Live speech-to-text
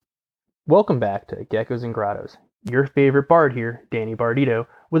Welcome back to Geckos and Grottos. Your favorite bard here, Danny Bardito,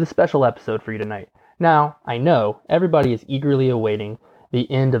 with a special episode for you tonight. Now, I know everybody is eagerly awaiting the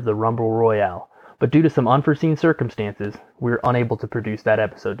end of the Rumble Royale, but due to some unforeseen circumstances, we're unable to produce that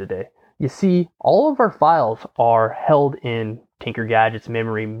episode today. You see, all of our files are held in Tinker Gadget's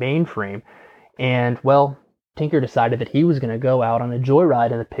memory mainframe, and, well, Tinker decided that he was going to go out on a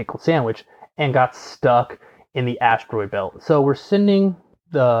joyride in the pickle sandwich and got stuck in the asteroid belt. So we're sending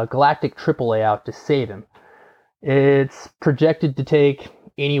the Galactic AAA out to save him. It's projected to take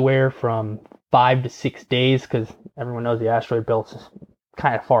anywhere from 5 to 6 days because everyone knows the asteroid belt's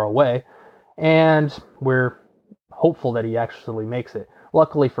kind of far away, and we're hopeful that he actually makes it.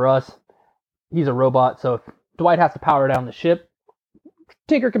 Luckily for us, he's a robot, so if Dwight has to power down the ship,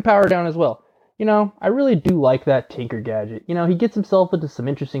 Tinker can power down as well. I really do like that Tinker Gadget. He gets himself into some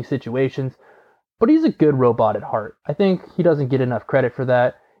interesting situations, but he's a good robot at heart. I think he doesn't get enough credit for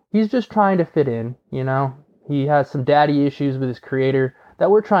that. He's just trying to fit in. He has some daddy issues with his creator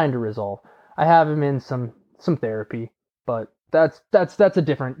that we're trying to resolve. I have him in some therapy, but that's a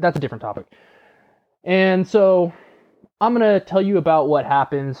different topic. And so I'm going to tell you about what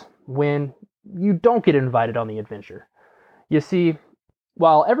happens when you don't get invited on the adventure. You see,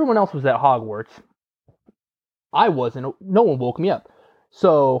 while everyone else was at Hogwarts, I wasn't. No one woke me up.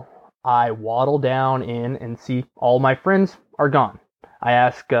 So I waddle down in and see all my friends are gone. I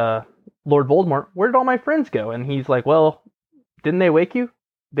ask Lord Voldemort, where did all my friends go? And he's like, well, didn't they wake you?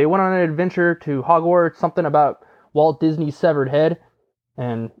 They went on an adventure to Hogwarts, something about Walt Disney's severed head.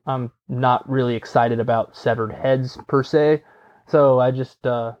 And I'm not really excited about severed heads per se. So I just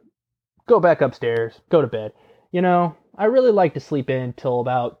go back upstairs, go to bed. I really like to sleep in till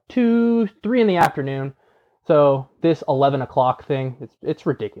about 2, 3 in the afternoon. So this 11 o'clock thing, it's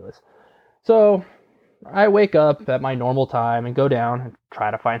ridiculous. So I wake up at my normal time and go down and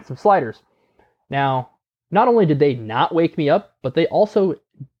try to find some sliders. Now, not only did they not wake me up, but they also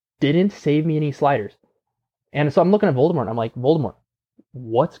didn't save me any sliders. And so I'm looking at Voldemort and I'm like, Voldemort,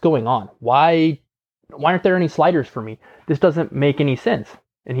 what's going on? Why aren't there any sliders for me? This doesn't make any sense.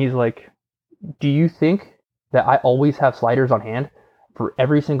 And he's like, do you think that I always have sliders on hand for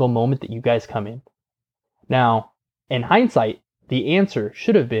every single moment that you guys come in? Now, in hindsight, the answer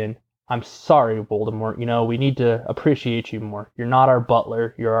should have been, I'm sorry, Voldemort, we need to appreciate you more. You're not our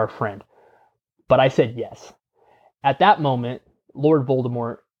butler, you're our friend. But I said yes. At that moment, Lord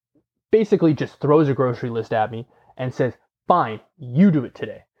Voldemort basically just throws a grocery list at me and says, fine, you do it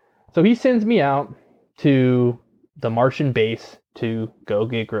today. So he sends me out to the Martian base to go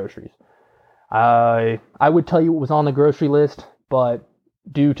get groceries. I would tell you what was on the grocery list, but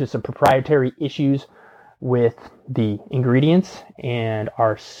due to some proprietary issues with the ingredients and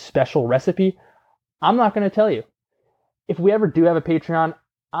our special recipe, I'm not going to tell you. If we ever do have a Patreon,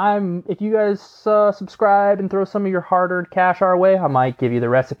 if you guys subscribe and throw some of your hard-earned cash our way, I might give you the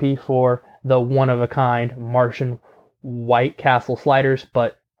recipe for the one-of-a-kind Martian White Castle sliders,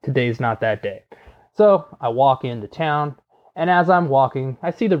 but today's not that day. So I walk into town, and as I'm walking,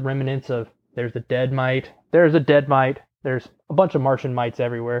 I see the remnants of there's a dead mite, there's a bunch of Martian mites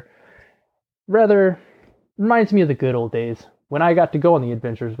everywhere. Rather, reminds me of the good old days when I got to go on the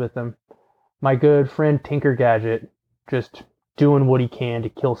adventures with them. My good friend Tinker Gadget just doing what he can to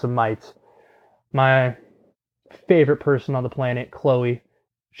kill some mites. My favorite person on the planet, Chloe,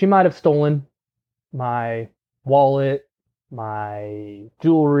 she might have stolen my wallet, my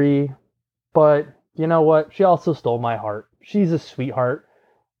jewelry, but you know what? She also stole my heart. She's a sweetheart.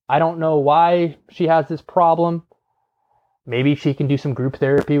 I don't know why she has this problem. Maybe she can do some group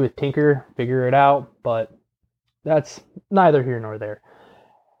therapy with Tinker, figure it out, but that's neither here nor there.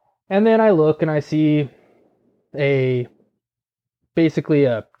 And then I look and I see basically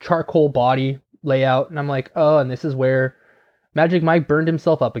a charcoal body layout, and I'm like, oh, and this is where Magic Mike burned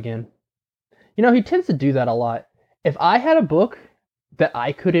himself up again. He tends to do that a lot. If I had a book that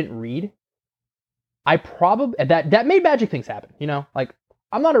I couldn't read, I probably that made magic things happen. Like,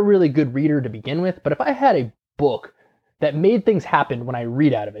 I'm not a really good reader to begin with, but if I had a book that made things happen when I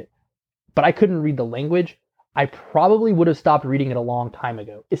read out of it, but I couldn't read the language, I probably would have stopped reading it a long time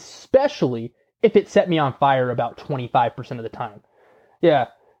ago, especially if it set me on fire about 25% of the time. Yeah,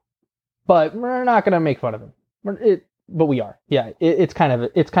 but we're not going to make fun of him. But we are. Yeah, it's kind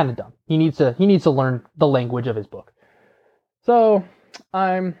of dumb. He needs to learn the language of his book. So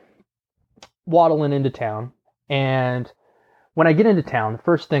I'm waddling into town, and when I get into town, the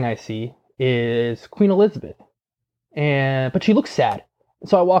first thing I see is Queen Elizabeth. But she looks sad.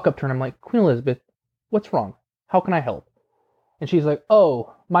 So I walk up to her and I'm like, Queen Elizabeth, what's wrong? How can I help? And she's like,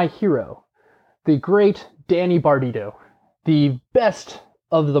 oh, my hero, the great Danny Bardito, the best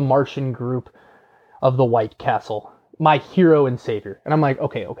of the Martian group of the White Castle, my hero and savior. And I'm like,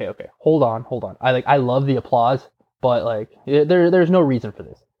 okay, hold on. I love the applause, but like there's no reason for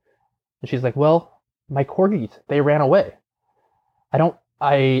this. And she's like, well, my corgis, they ran away.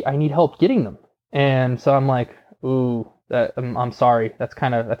 I need help getting them. And so I'm like, ooh, I'm sorry. That's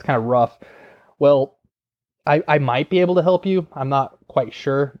kind of rough. Well, I might be able to help you. I'm not quite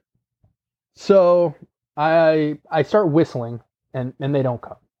sure. So I start whistling, and they don't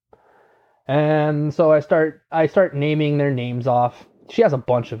come. And so I start naming their names off. She has a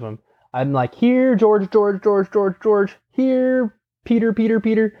bunch of them. I'm like, here, George. Here,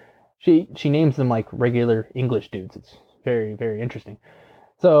 Peter. She names them like regular English dudes. It's very, very interesting.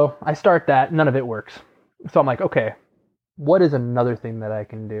 So I start that. None of it works. So I'm like, okay, what is another thing that I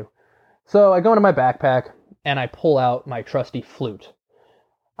can do? So I go into my backpack and I pull out my trusty flute.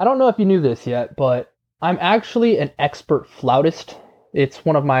 I don't know if you knew this yet, but I'm actually an expert flautist. It's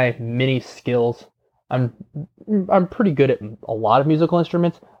one of my many skills. I'm pretty good at a lot of musical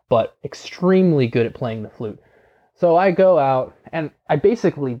instruments, but extremely good at playing the flute. So I go out and I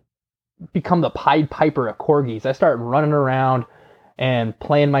basically become the Pied Piper of corgis. I start running around and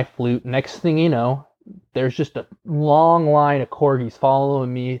playing my flute. Next thing you know, there's just a long line of corgis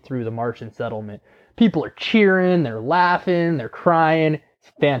following me through the Martian settlement. People are cheering, they're laughing, they're crying.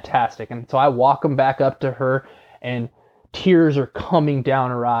 It's fantastic. And so I walk them back up to her, and tears are coming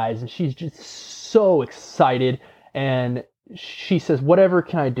down her eyes, and she's just so excited. And she says, whatever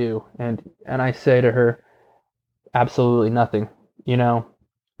can I do? And I say to her, absolutely nothing. You know,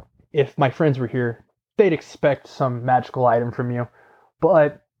 if my friends were here, they'd expect some magical item from you.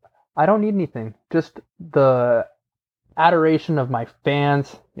 But I don't need anything. Just the adoration of my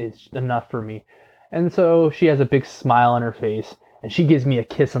fans is enough for me. And so she has a big smile on her face, and she gives me a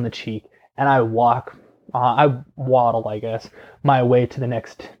kiss on the cheek, and I waddle, I guess, my way to the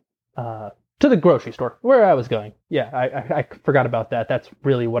next, to the grocery store where I was going. Yeah, I forgot about that. That's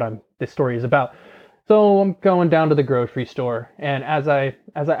really what this story is about. So I'm going down to the grocery store, and as I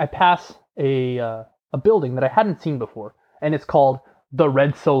pass a building that I hadn't seen before, and it's called the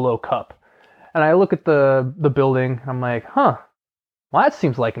Red Solo Cup. And I look at the building, I'm like, well, that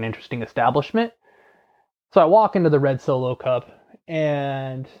seems like an interesting establishment. So I walk into the Red Solo Cup,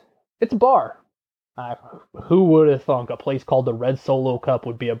 and it's a bar. Who would have thunk a place called the Red Solo Cup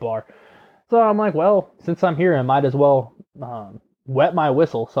would be a bar? So I'm like, well, since I'm here, I might as well wet my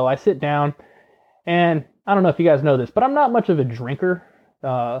whistle. So I sit down, and I don't know if you guys know this, but I'm not much of a drinker.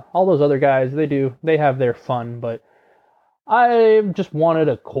 All those other guys, they have their fun, but I just wanted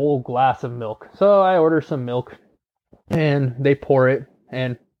a cold glass of milk. So I order some milk, and they pour it,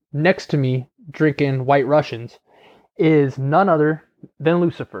 and next to me, drinking White Russians, is none other than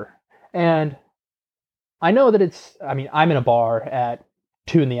Lucifer. And I know that I'm in a bar at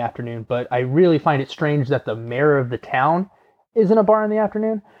 2 in the afternoon, but I really find it strange that the mayor of the town is in a bar in the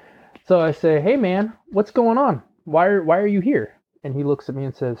afternoon. So I say, hey man, what's going on? Why are you here? And he looks at me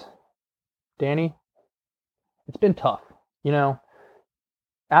and says, Danny, it's been tough. You know,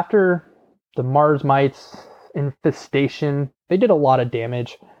 after the Mars mites infestation, they did a lot of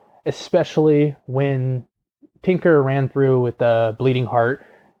damage, especially when Tinker ran through with the bleeding heart.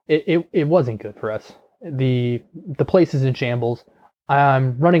 It wasn't good for us. The place is in shambles.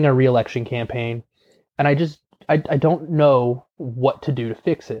 I'm running a re-election campaign, and I don't know what to do to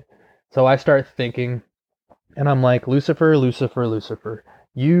fix it. So I start thinking, and I'm like, Lucifer,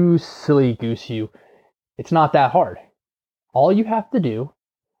 you silly goose, you. It's not that hard. All you have to do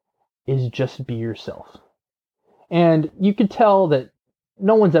is just be yourself. And you could tell that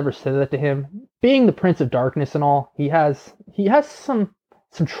no one's ever said that to him. Being the Prince of Darkness and all, he has some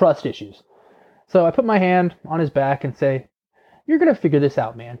trust issues. So I put my hand on his back and say, you're going to figure this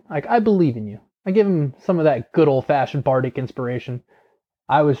out, man. Like, I believe in you. I give him some of that good old-fashioned bardic inspiration.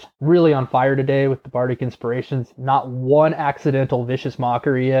 I was really on fire today with the bardic inspirations. Not one accidental vicious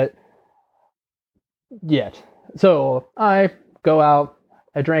mockery yet. So I go out,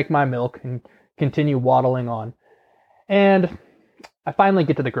 I drank my milk, and continue waddling on. And I finally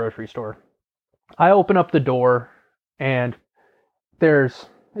get to the grocery store. I open up the door, and it's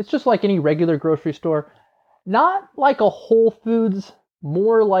just like any regular grocery store. Not like a Whole Foods,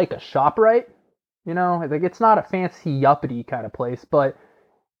 more like a ShopRite. You know, like it's not a fancy yuppity kind of place, but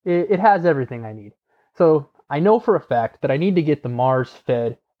it has everything I need. So I know for a fact that I need to get the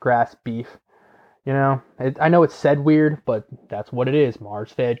Mars-fed grass beef. You know, I know it's said weird, but that's what it is,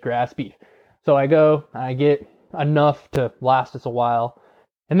 Mars-fed grass beef. So I go, I get enough to last us a while,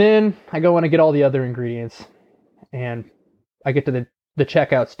 and then I go and I get all the other ingredients, and I get to the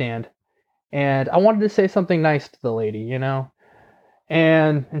checkout stand, and I wanted to say something nice to the lady, you know,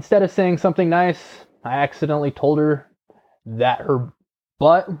 And instead of saying something nice, I accidentally told her that her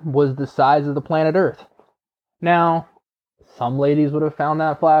butt was the size of the planet Earth. Now, some ladies would have found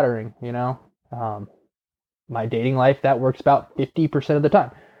that flattering, you know. My dating life, that works about 50% of the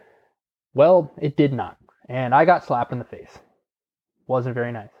time. Well, it did not. And I got slapped in the face. Wasn't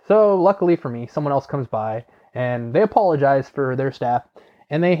very nice. So luckily for me, someone else comes by and they apologize for their staff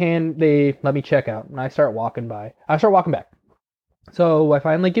and they let me check out and I start walking back. So I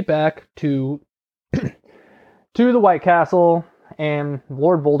finally get back to to the White Castle, and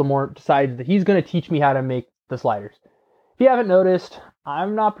Lord Voldemort decides that he's going to teach me how to make the sliders. If you haven't noticed,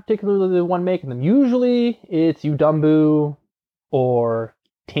 I'm not particularly the one making them. Usually it's Udumbu or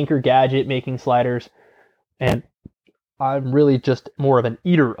Tinker Gadget making sliders, and I'm really just more of an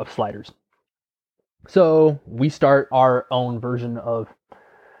eater of sliders. So we start our own version of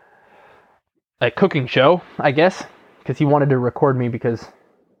a cooking show, I guess, because he wanted to record me, because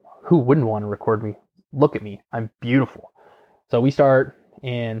who wouldn't want to record me? Look at me, I'm beautiful. So we start,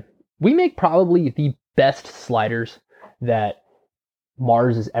 and we make probably the best sliders that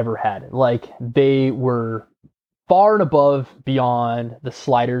Mars has ever had. Like, they were far and above beyond the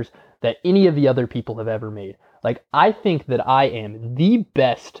sliders that any of the other people have ever made. Like, I think that I am the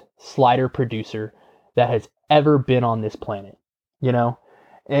best slider producer that has ever been on this planet, you know?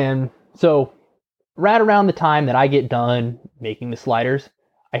 And so right around the time that I get done making the sliders,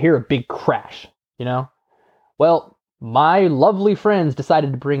 I hear a big crash, you know? Well, my lovely friends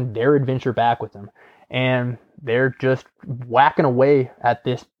decided to bring their adventure back with them, and they're just whacking away at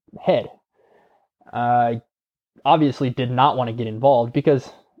this head. I obviously did not want to get involved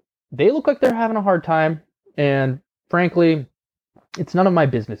because they look like they're having a hard time, and frankly, it's none of my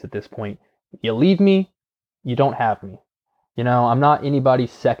business at this point. You leave me, you don't have me. You know, I'm not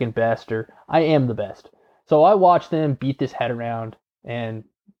anybody's second best, or I am the best. So I watch them beat this head around, and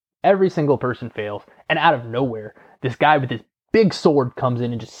every single person fails. And out of nowhere, this guy with this big sword comes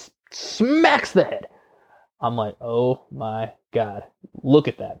in and just smacks the head. I'm like, oh my God, look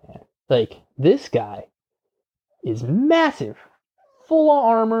at that, man. Like, this guy is massive, full of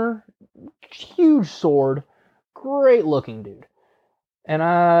armor, huge sword, great looking dude. And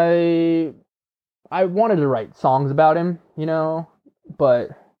I wanted to write songs about him, you know, but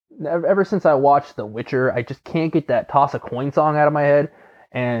ever since I watched The Witcher, I just can't get that Toss a Coin song out of my head,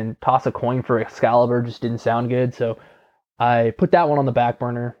 and Toss a Coin for Excalibur just didn't sound good, so I put that one on the back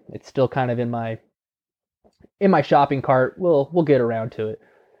burner. It's still kind of in my shopping cart. We'll get around to it.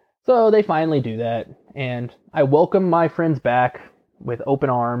 So they finally do that, and I welcome my friends back with open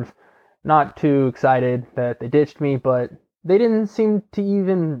arms. Not too excited that they ditched me, but they didn't seem to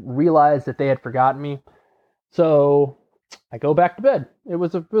even realize that they had forgotten me. So I go back to bed. It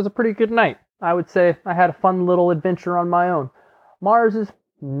was a pretty good night. I would say I had a fun little adventure on my own. Mars is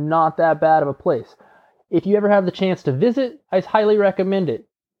not that bad of a place. If you ever have the chance to visit, I highly recommend it.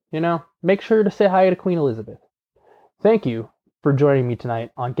 You know, make sure to say hi to Queen Elizabeth. Thank you for joining me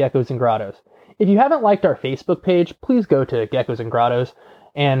tonight on Geckos and Grottos. If you haven't liked our Facebook page, please go to Geckos and Grottos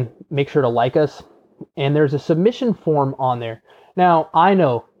and make sure to like us. And there's a submission form on there. Now, I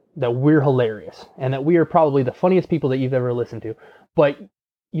know that we're hilarious and that we are probably the funniest people that you've ever listened to. But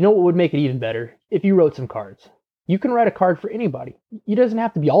you know what would make it even better? If you wrote some cards. You can write a card for anybody. It doesn't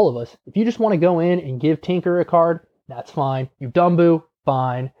have to be all of us. If you just want to go in and give Tinker a card, that's fine. Udumbu,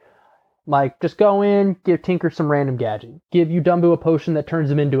 fine. Like, just go in, give Tinker some random gadget. Give Udumbu a potion that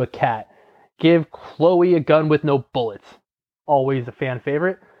turns him into a cat. Give Chloe a gun with no bullets. Always a fan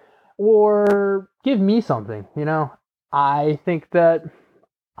favorite. Or give me something, you know. I think that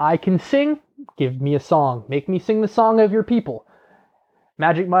I can sing. Give me a song. Make me sing the song of your people.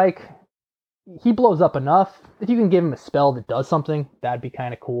 Magic Mike, he blows up enough. If you can give him a spell that does something, that'd be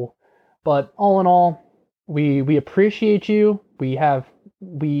kind of cool. But all in all, we appreciate you.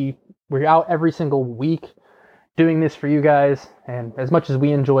 We're out every single week doing this for you guys, and as much as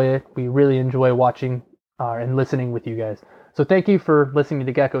we enjoy it, we really enjoy watching and listening with you guys. So thank you for listening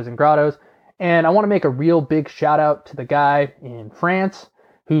to Geckos and Grottos, and I want to make a real big shout out to the guy in France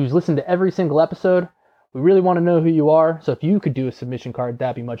who's listened to every single episode. We really want to know who you are, so if you could do a submission card,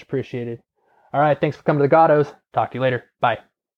 that'd be much appreciated. All right, thanks for coming to the Grottos. Talk to you later. Bye.